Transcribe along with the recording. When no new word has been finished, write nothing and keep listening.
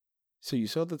So you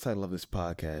saw the title of this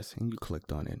podcast and you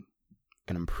clicked on it,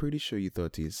 and I'm pretty sure you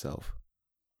thought to yourself,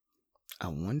 I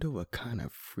wonder what kind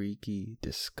of freaky,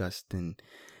 disgusting,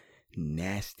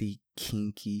 nasty,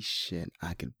 kinky shit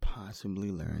I could possibly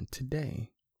learn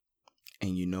today.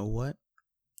 And you know what?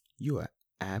 You are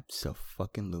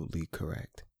abso-fucking-lutely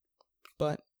correct.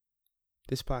 But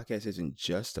this podcast isn't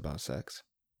just about sex.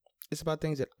 It's about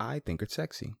things that I think are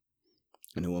sexy.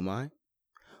 And who am I?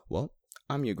 Well,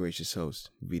 I'm your gracious host,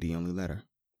 V the Only Letter.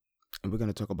 And we're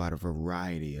going to talk about a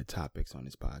variety of topics on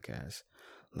this podcast,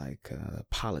 like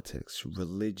politics,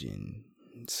 religion,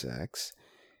 sex,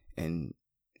 and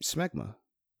smegma.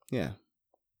 Yeah,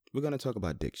 we're going to talk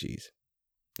about dick cheese.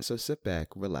 So sit back,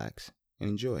 relax, and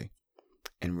enjoy.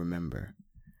 And remember,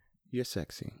 you're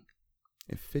sexy.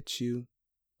 It fits you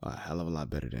a hell of a lot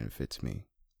better than it fits me.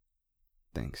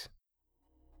 Thanks.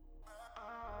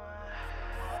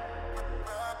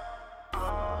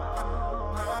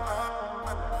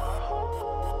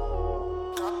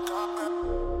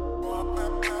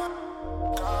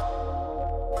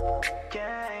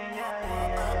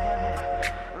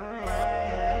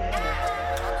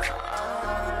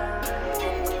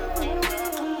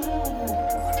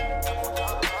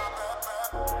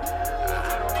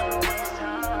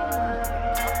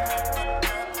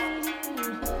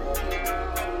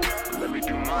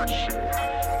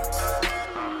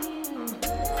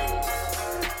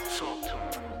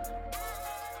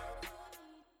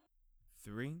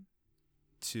 Three,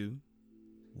 two,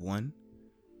 one.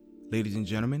 Ladies and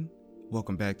gentlemen,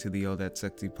 welcome back to the Oh That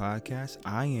Sexy podcast.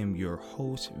 I am your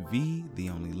host, V, the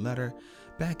Only Letter,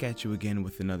 back at you again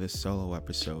with another solo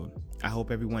episode. I hope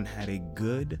everyone had a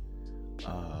good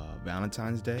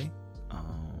Valentine's Day.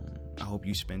 I hope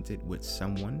you spent it with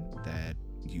someone that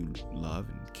you love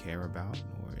and care about,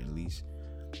 or at least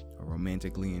are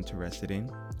romantically interested in.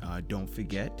 Don't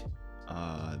forget,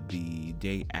 the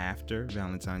day after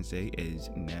Valentine's Day is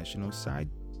National Side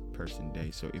Person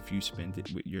Day. So if you spent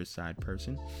it with your side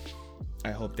person,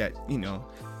 I hope that,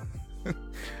 I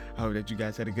hope that you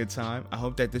guys had a good time. I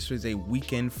hope that this was a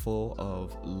weekend full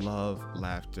of love,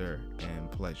 laughter, and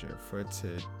pleasure. For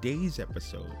today's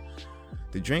episode,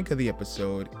 the drink of the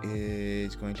episode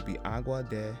is going to be Agua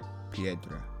de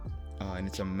Piedra. And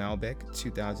it's a Malbec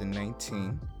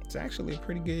 2019. It's actually a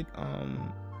pretty good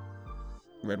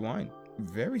red wine.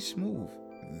 Very smooth.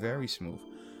 Very smooth.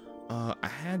 I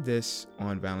had this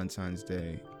on Valentine's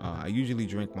Day. I usually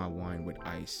drink my wine with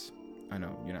ice. I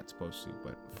know you're not supposed to,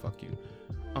 but fuck you.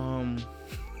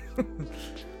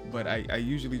 But I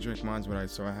usually drink mine with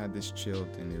ice, so I had this chilled,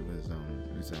 and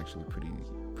it was actually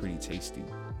pretty tasty.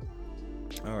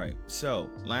 All right. So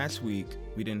last week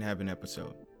we didn't have an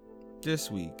episode.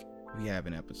 This week we have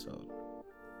an episode.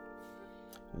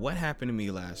 What happened to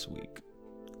me last week?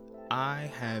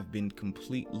 I have been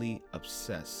completely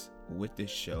obsessed with this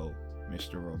show,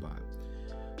 Mr. Robot,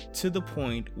 to the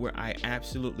point where I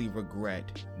absolutely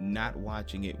regret not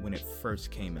watching it when it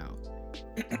first came out.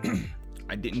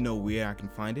 I didn't know where I can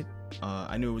find it.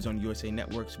 I knew it was on USA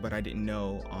Networks, but I didn't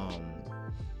know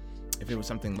if it was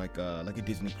something like a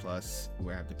Disney Plus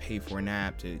where I have to pay for an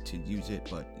app to use it.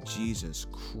 But Jesus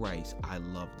Christ, I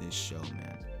love this show,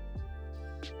 man.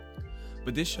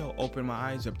 But this show opened my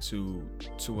eyes up to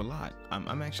a lot.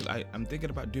 I'm thinking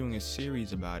about doing a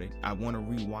series about it. I want to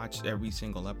rewatch every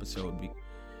single episode.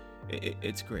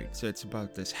 It's great. So it's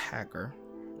about this hacker,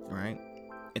 right?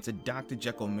 It's a Dr.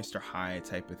 Jekyll, Mr. Hyde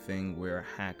type of thing where a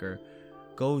hacker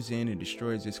goes in and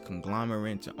destroys this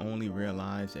conglomerate to only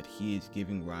realize that he is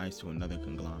giving rise to another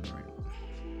conglomerate.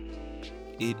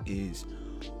 It is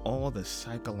all the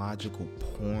psychological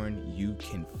porn you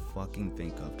can fucking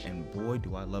think of, and boy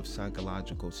do I love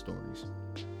psychological stories.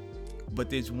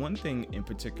 But there's one thing in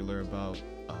particular about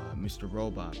Mr.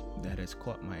 Robot that has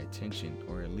caught my attention,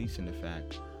 or at least in the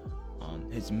fact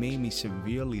has made me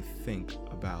severely think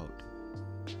about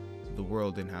the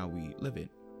world and how we live it.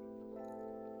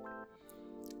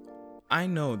 I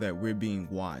know that we're being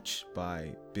watched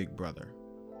by Big Brother.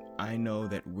 I know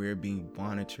that we're being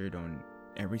monitored on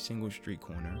every single street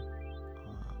corner.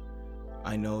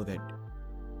 I know that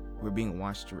we're being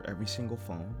watched through every single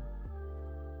phone.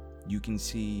 You can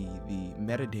see the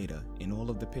metadata in all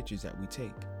of the pictures that we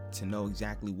take to know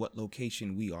exactly what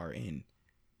location we are in,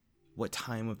 what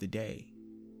time of the day,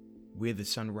 where the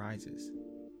sun rises.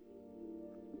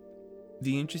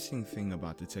 The interesting thing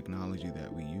about the technology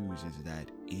that we use is that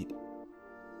it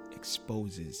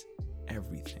exposes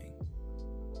everything.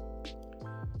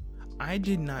 I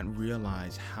did not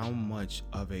realize how much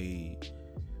of a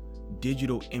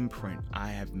digital imprint I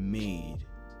have made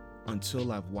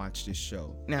until I've watched this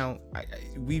show. Now,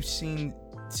 we've seen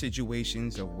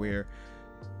situations of where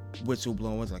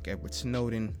whistleblowers like Edward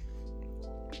Snowden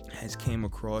has came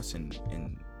across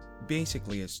and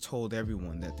basically has told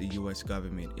everyone that the U.S.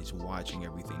 government is watching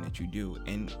everything that you do.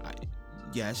 And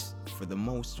yes, for the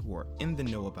most who are in the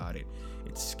know about it,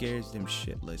 it scares them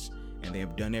shitless, and they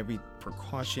have done every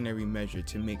precautionary measure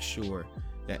to make sure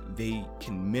that they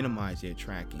can minimize their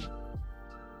tracking.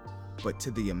 But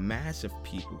to the mass of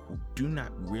people who do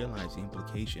not realize the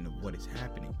implication of what is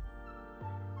happening,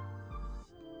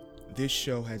 this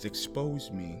show has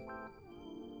exposed me,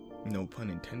 no pun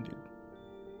intended,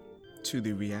 to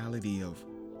the reality of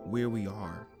where we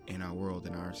are in our world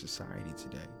and our society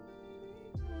today.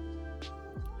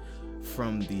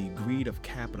 From the greed of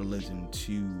capitalism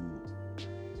to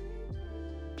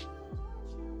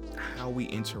how we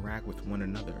interact with one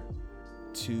another,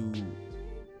 to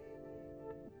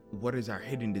what is our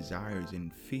hidden desires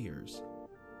and fears,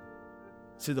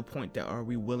 to the point that are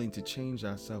we willing to change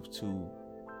ourselves to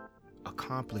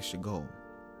accomplish a goal?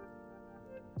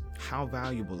 How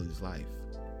valuable is life?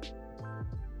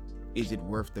 Is it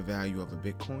worth the value of a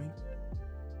Bitcoin?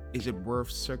 Is it worth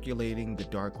circulating the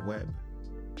dark web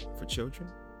for children?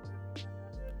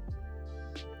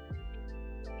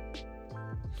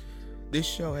 This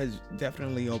show has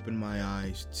definitely opened my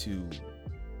eyes to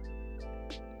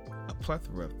a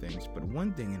plethora of things, but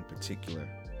one thing in particular,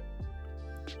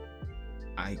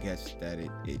 I guess that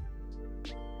it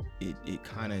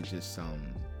kind of just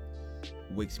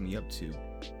wakes me up to,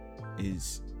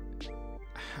 is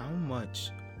how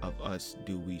much of us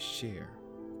do we share,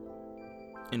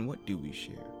 and what do we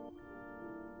share?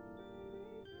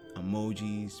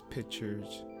 Emojis,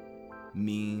 pictures,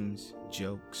 memes,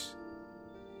 jokes.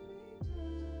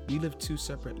 We live two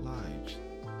separate lives.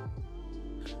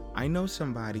 I know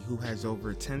somebody who has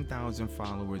over 10,000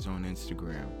 followers on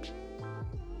Instagram.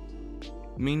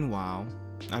 Meanwhile,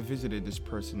 I visited this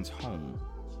person's home.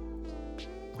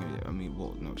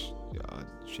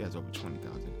 She has over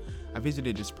 20,000. I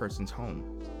visited this person's home,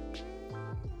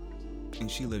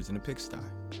 and she lives in a pigsty.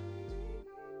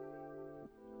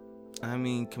 I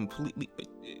mean, completely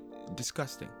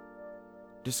disgusting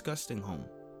home.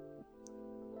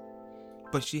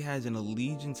 But she has an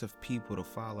allegiance of people to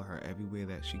follow her everywhere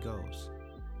that she goes.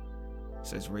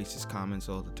 Says racist comments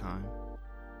all the time.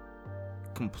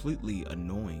 Completely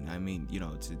annoying. I mean,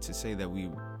 to say that we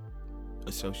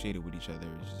associated with each other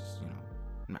is just,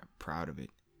 I'm not proud of it.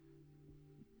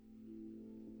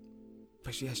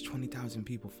 But she has 20,000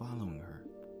 people following her,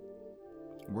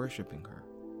 worshiping her,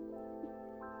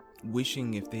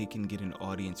 wishing if they can get an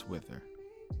audience with her.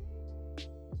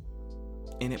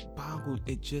 And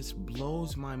it just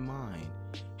blows my mind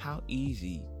how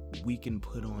easy we can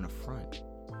put on a front.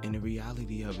 And the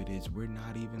reality of it is we're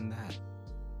not even that.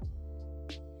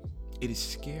 It is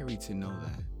scary to know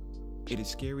that. It is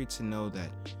scary to know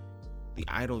that the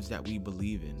idols that we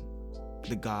believe in,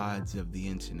 the gods of the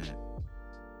internet,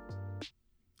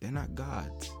 they're not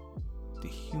gods.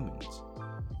 They're humans.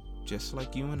 Just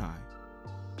like you and I.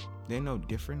 They're no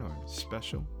different or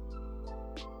special.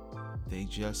 They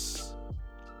just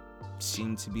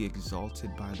seem to be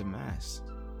exalted by the mass.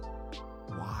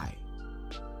 Why?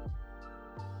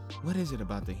 What is it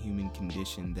about the human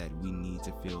condition that we need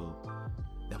to feel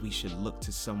that we should look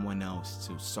to someone else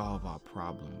to solve our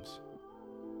problems?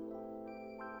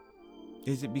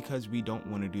 Is it because we don't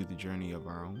want to do the journey of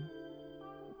our own?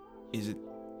 Is it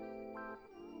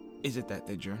that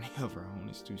the journey of our own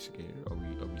is too scared? Are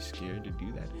we scared to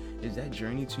do that? Is that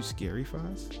journey too scary for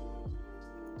us?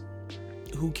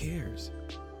 Who cares?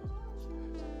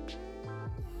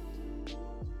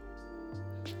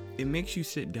 It makes you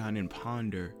sit down and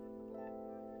ponder,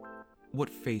 what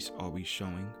face are we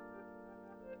showing?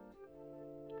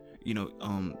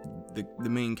 The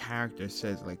main character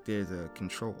says, like, there's a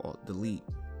Ctrl+Alt+Delete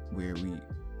where we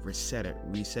reset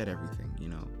everything.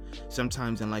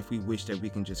 Sometimes in life we wish that we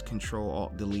can just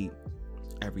Ctrl+Alt+Delete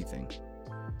everything.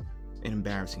 An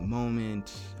embarrassing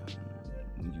moment,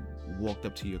 when you walked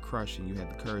up to your crush and you had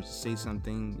the courage to say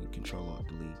something, you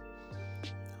Ctrl+Alt+Delete.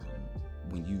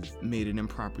 When you've made an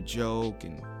improper joke,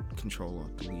 and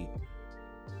Ctrl+Alt+Delete.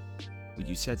 When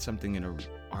you said something in an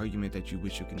argument that you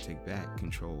wish you can take back,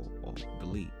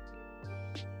 Ctrl+Alt+Delete.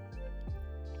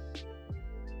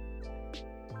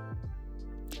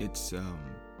 It's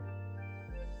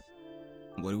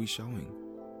what are we showing?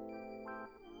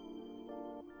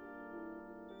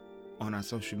 On our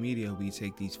social media, we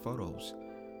take these photos,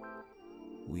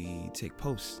 we take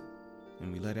posts,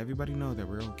 and we let everybody know that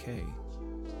we're okay.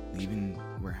 Even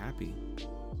we're happy.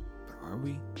 But are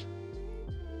we?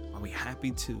 Are we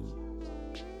happy to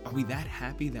Are we that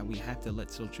happy that we have to let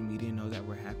social media know that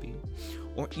we're happy?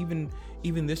 Or even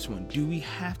this one, do we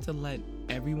have to let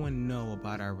everyone know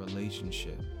about our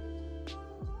relationship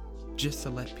just to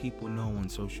let people know on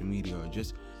social media, or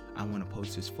just I want to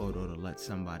post this photo to let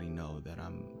somebody know that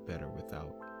I'm better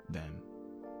without them?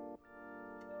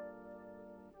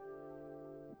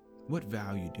 What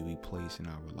value do we place in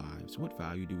our lives? What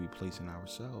value do we place in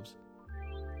ourselves?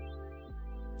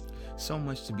 So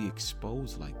much to be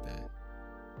exposed like that.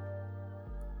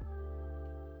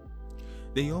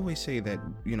 They always say that,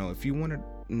 if you want to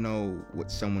know what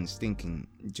someone's thinking,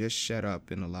 just shut up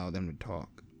and allow them to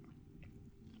talk.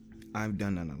 I've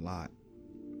done that a lot.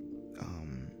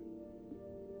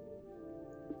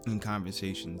 In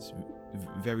conversations,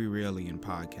 very rarely in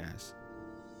podcasts.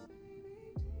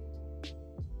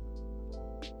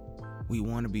 We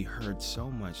want to be heard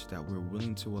so much that we're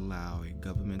willing to allow a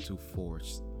governmental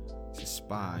force to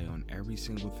spy on every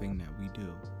single thing that we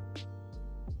do.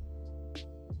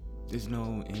 There's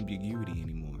no ambiguity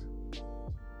anymore.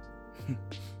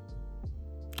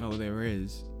 Oh, there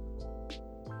is.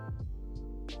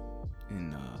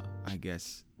 In, I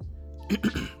guess,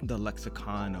 the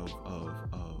lexicon of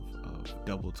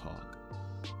double talk,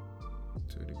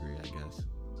 to a degree, I guess.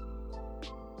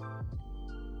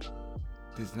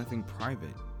 There's nothing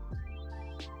private.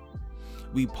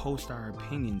 We post our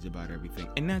opinions about everything,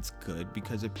 and that's good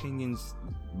because opinions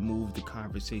move the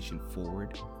conversation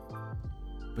forward.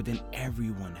 But then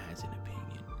everyone has an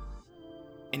opinion,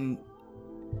 and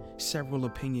several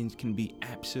opinions can be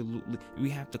absolutely, we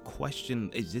have to question,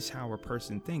 is this how a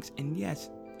person thinks? And yes,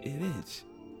 it is.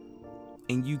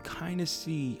 And you kind of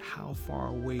see how far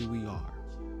away we are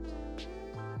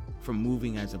from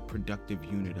moving as a productive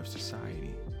unit of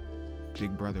society.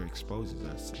 Big Brother exposes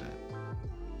us to that.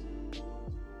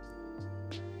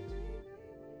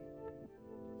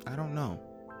 I don't know.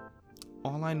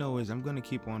 All I know is I'm going to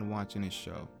keep on watching this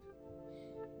show.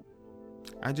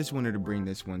 I just wanted to bring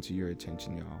this one to your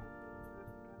attention, y'all.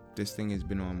 This thing has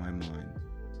been on my mind.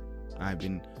 I've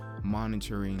been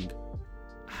monitoring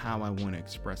how I want to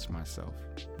express myself.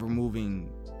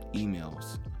 Removing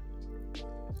emails,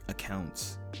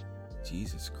 accounts.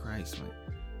 Jesus Christ,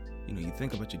 you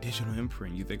think about your digital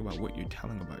imprint. You think about what you're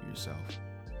telling about yourself.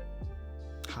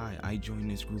 Hi, I joined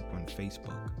this group on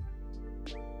Facebook.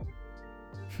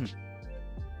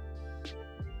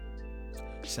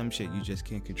 Some shit you just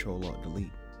can't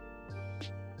Ctrl+Alt+Delete.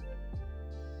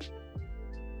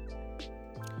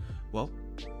 Well,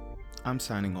 I'm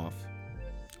signing off.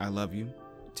 I love you.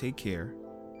 Take care.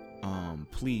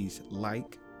 Please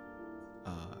like,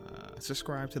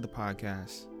 subscribe to the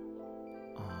podcast.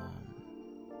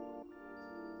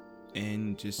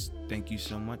 And just thank you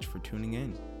so much for tuning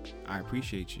in. I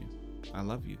appreciate you. I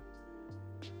love you.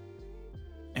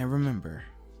 And remember,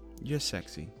 you're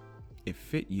sexy. It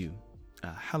fit you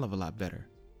a hell of a lot better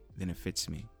than it fits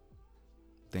me.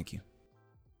 Thank you.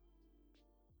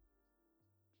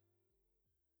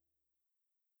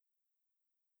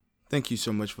 Thank you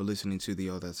so much for listening to the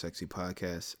All That Sexy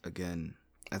podcast. Again,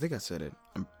 I think I said it.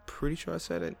 I'm pretty sure I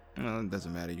said it. Well, it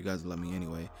doesn't matter. You guys love me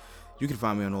anyway. You can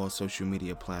find me on all social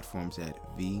media platforms at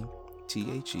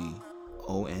VTHEONLYLETTER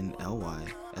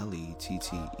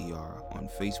on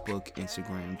Facebook,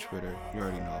 Instagram, Twitter. You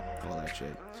already know all that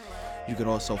shit. You can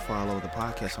also follow the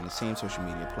podcast on the same social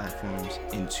media platforms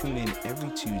and tune in every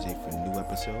Tuesday for new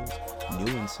episodes, new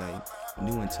insight,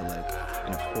 new intellect,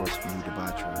 and of course, new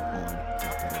debauchery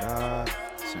on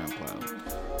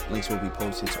SoundCloud. Links will be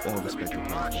posted to all respective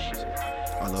platforms.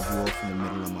 I love you all from the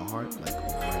middle of my heart, like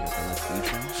right at the left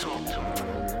station.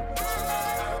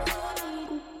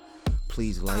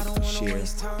 Please like, share,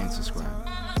 and subscribe.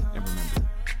 And remember,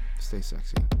 stay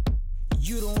sexy.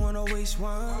 You don't wanna waste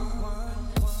one.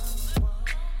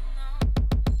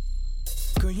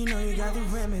 Girl, you know you got the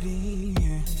remedy.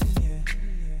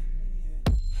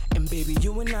 And baby,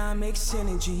 you and I make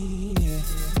synergy.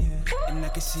 And I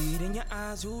can see it in your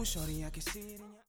eyes, ooh, shorty, I can see it in your